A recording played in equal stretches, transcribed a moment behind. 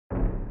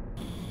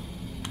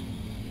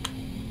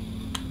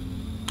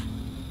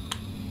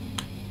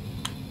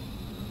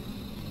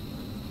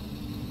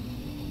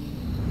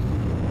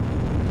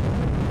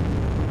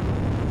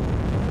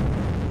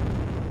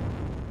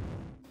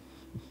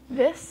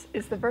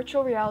is the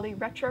Virtual Reality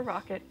Retro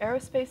Rocket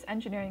Aerospace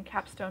Engineering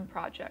Capstone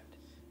Project.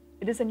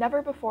 It is a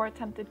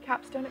never-before-attempted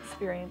capstone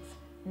experience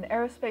in the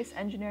Aerospace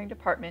Engineering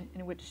Department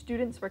in which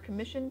students were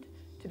commissioned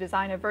to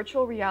design a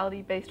virtual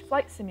reality-based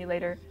flight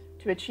simulator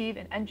to achieve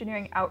an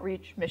engineering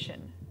outreach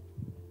mission.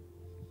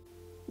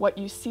 What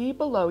you see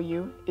below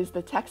you is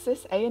the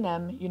Texas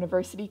A&M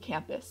University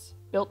campus,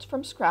 built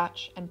from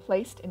scratch and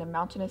placed in a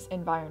mountainous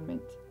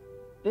environment.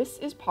 This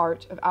is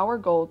part of our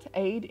goal to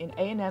aid in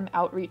A&M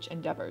outreach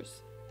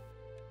endeavors.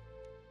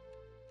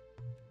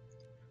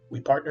 We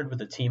partnered with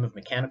a team of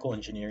mechanical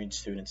engineering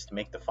students to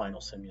make the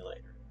final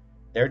simulator.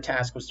 Their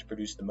task was to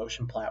produce the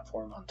motion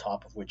platform on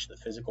top of which the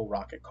physical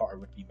rocket car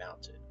would be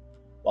mounted,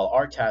 while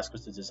our task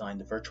was to design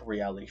the virtual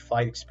reality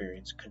flight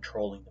experience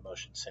controlling the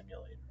motion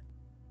simulator.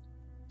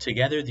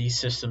 Together, these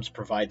systems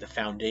provide the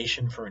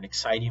foundation for an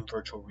exciting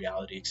virtual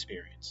reality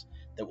experience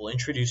that will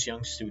introduce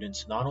young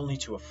students not only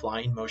to a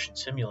flying motion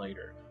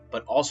simulator,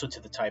 but also to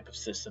the type of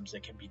systems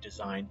that can be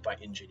designed by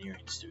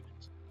engineering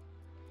students.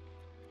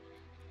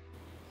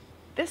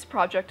 This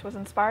project was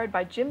inspired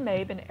by Jim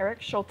Mabe and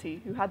Eric Schulte,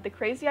 who had the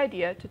crazy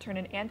idea to turn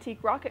an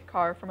antique rocket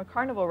car from a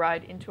carnival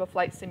ride into a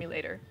flight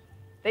simulator.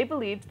 They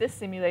believed this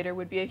simulator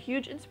would be a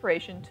huge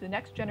inspiration to the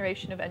next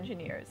generation of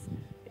engineers,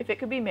 if it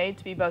could be made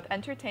to be both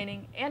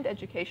entertaining and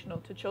educational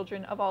to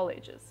children of all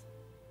ages.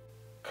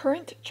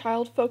 Current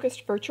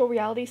child-focused virtual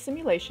reality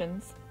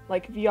simulations,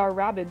 like VR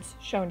Rabbids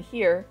shown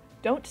here,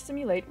 don't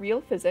simulate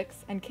real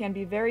physics and can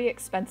be very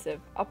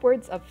expensive,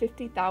 upwards of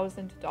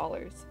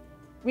 $50,000.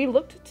 We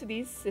looked to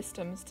these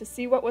systems to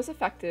see what was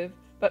effective,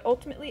 but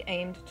ultimately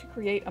aimed to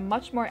create a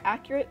much more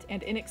accurate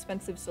and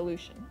inexpensive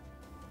solution.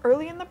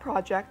 Early in the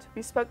project,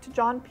 we spoke to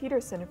John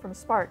Peterson from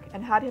Spark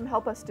and had him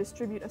help us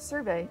distribute a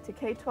survey to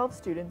K-12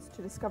 students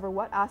to discover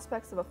what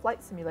aspects of a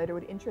flight simulator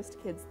would interest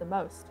kids the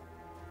most.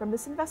 From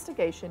this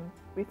investigation,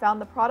 we found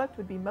the product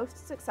would be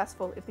most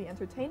successful if the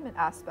entertainment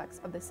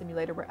aspects of the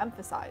simulator were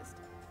emphasized,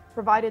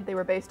 provided they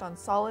were based on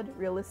solid,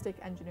 realistic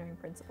engineering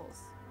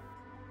principles.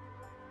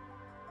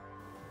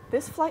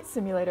 This flight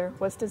simulator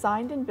was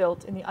designed and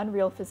built in the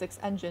Unreal Physics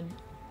engine.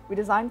 We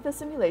designed the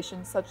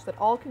simulation such that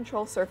all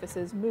control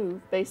surfaces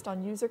move based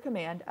on user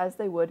command as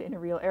they would in a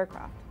real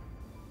aircraft.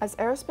 As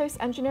aerospace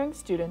engineering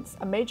students,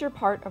 a major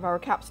part of our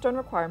capstone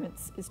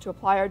requirements is to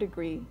apply our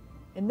degree.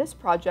 In this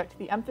project,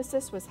 the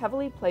emphasis was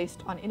heavily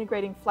placed on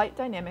integrating flight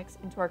dynamics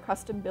into our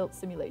custom-built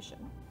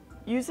simulation.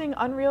 Using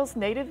Unreal's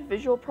native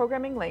visual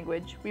programming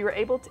language, we were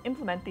able to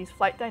implement these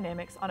flight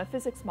dynamics on a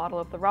physics model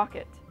of the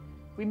rocket.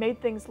 We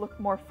made things look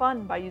more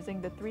fun by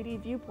using the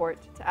 3D viewport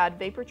to add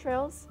vapor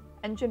trails,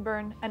 engine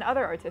burn, and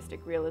other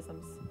artistic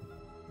realisms.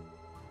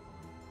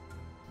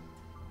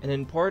 An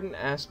important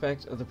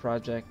aspect of the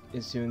project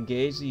is to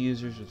engage the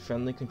users with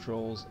friendly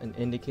controls and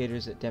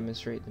indicators that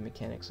demonstrate the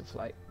mechanics of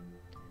flight.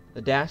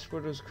 The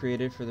dashboard was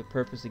created for the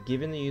purpose of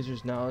giving the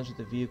users knowledge of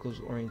the vehicle's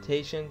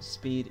orientation,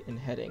 speed, and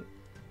heading,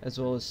 as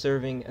well as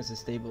serving as a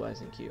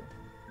stabilizing cue.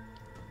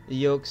 The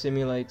yoke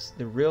simulates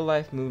the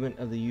real-life movement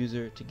of the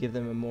user to give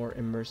them a more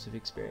immersive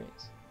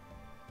experience.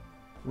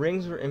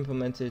 Rings were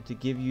implemented to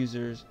give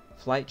users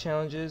flight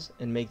challenges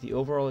and make the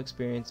overall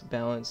experience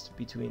balanced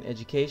between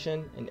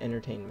education and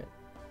entertainment.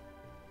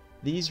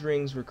 These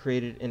rings were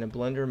created in a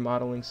Blender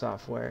modeling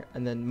software,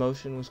 and then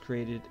motion was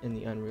created in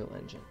the Unreal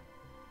Engine.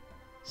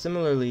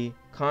 Similarly,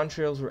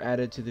 contrails were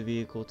added to the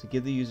vehicle to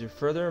give the user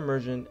further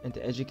immersion and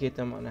to educate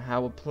them on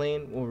how a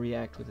plane will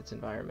react with its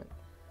environment.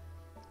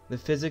 The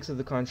physics of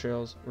the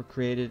contrails were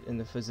created in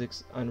the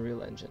Physics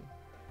Unreal Engine.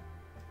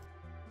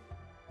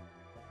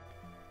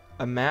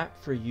 A map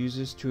for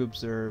users to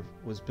observe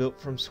was built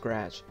from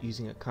scratch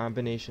using a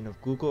combination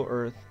of Google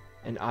Earth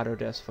and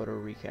Autodesk Photo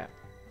Recap,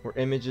 where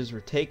images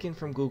were taken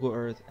from Google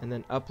Earth and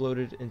then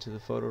uploaded into the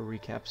Photo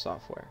Recap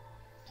software.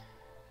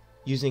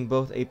 Using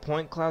both a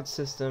point cloud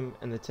system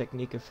and the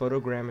technique of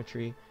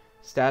photogrammetry,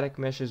 static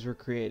meshes were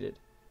created.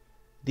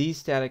 These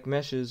static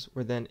meshes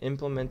were then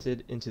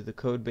implemented into the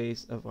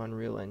codebase of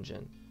Unreal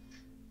Engine.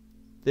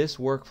 This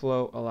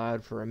workflow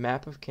allowed for a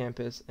map of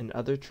campus and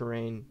other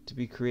terrain to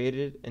be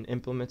created and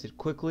implemented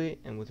quickly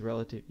and with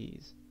relative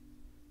ease.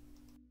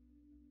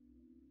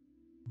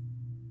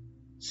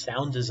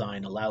 Sound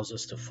design allows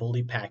us to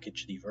fully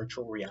package the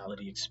virtual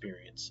reality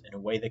experience in a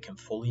way that can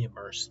fully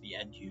immerse the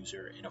end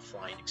user in a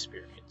flying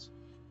experience.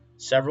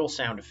 Several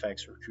sound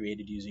effects were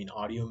created using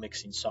audio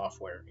mixing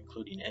software,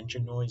 including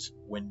engine noise,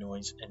 wind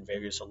noise, and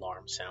various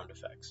alarm sound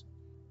effects.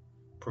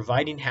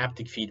 Providing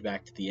haptic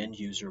feedback to the end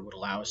user would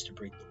allow us to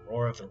bring the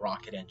roar of the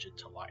rocket engine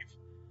to life.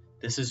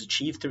 This is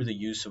achieved through the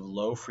use of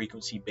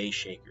low-frequency bass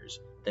shakers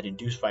that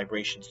induce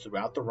vibrations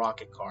throughout the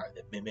rocket car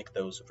that mimic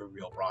those of a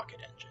real rocket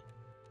engine.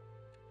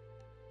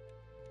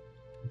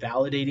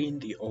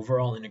 Validating the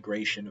overall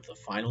integration of the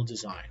final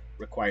design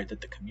required that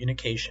the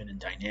communication and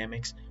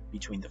dynamics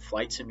between the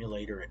flight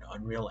simulator and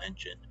Unreal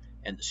Engine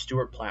and the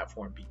Stewart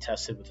platform be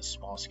tested with a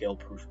small-scale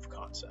proof of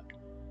concept.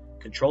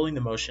 Controlling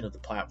the motion of the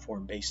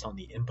platform based on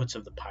the inputs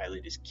of the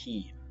pilot is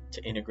key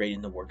to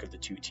integrating the work of the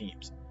two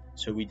teams,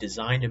 so we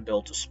designed and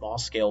built a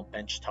small-scale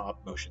benchtop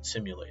motion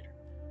simulator.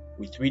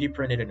 we 3D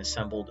printed and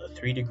assembled a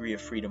 3 degree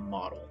of freedom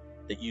model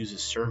that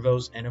uses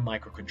servos and a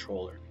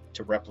microcontroller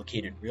to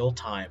replicate in real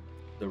time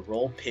the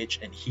roll, pitch,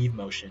 and heave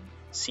motion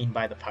seen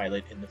by the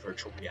pilot in the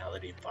virtual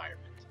reality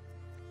environment.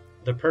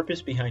 The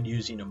purpose behind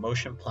using a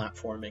motion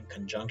platform in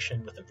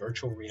conjunction with a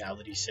virtual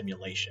reality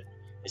simulation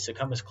is to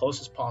come as close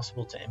as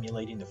possible to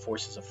emulating the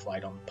forces of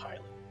flight on the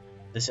pilot.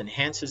 This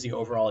enhances the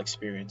overall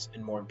experience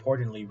and, more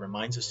importantly,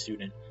 reminds a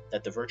student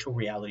that the virtual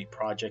reality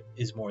project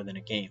is more than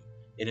a game.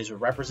 It is a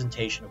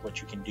representation of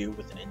what you can do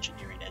with an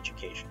engineering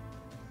education.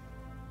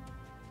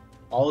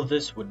 All of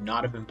this would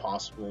not have been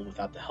possible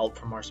without the help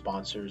from our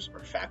sponsors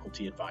or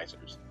faculty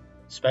advisors.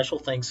 Special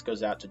thanks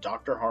goes out to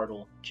Dr.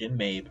 Hartle, Jim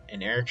Mabe,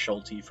 and Eric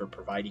Schulte for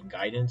providing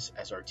guidance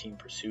as our team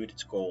pursued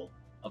its goal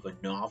of a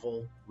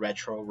novel,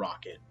 retro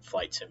rocket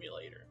flight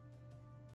simulator.